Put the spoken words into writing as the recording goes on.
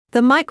The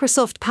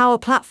Microsoft Power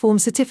Platform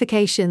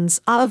certifications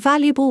are a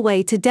valuable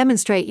way to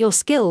demonstrate your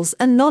skills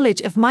and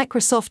knowledge of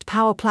Microsoft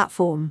Power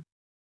Platform.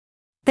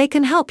 They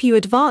can help you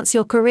advance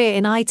your career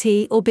in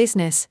IT or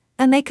business,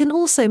 and they can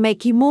also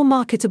make you more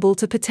marketable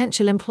to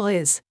potential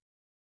employers.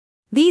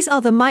 These are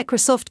the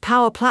Microsoft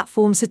Power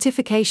Platform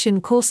certification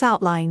course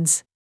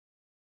outlines.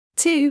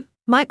 2.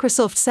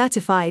 Microsoft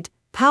Certified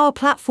Power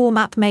Platform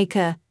App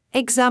Maker,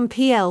 Exam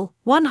PL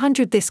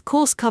 100. This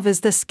course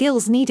covers the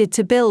skills needed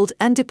to build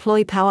and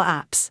deploy Power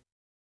Apps.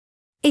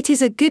 It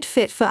is a good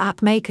fit for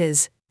app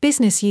makers,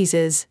 business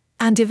users,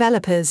 and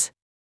developers.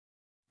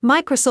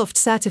 Microsoft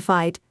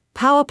Certified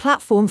Power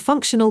Platform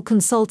Functional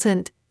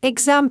Consultant,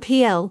 Exam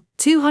PL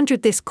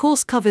 200. This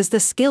course covers the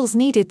skills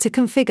needed to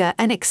configure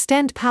and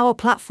extend Power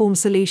Platform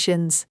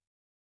solutions.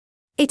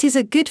 It is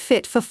a good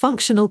fit for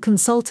functional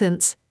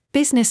consultants,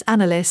 business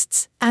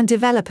analysts, and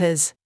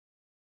developers.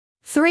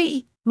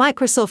 3.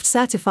 Microsoft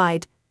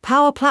Certified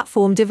Power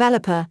Platform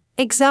Developer,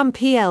 Exam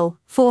PL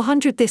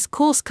 400. This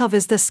course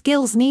covers the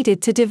skills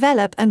needed to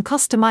develop and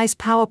customize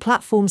Power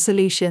Platform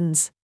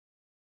solutions.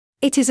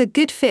 It is a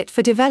good fit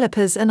for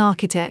developers and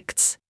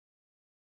architects.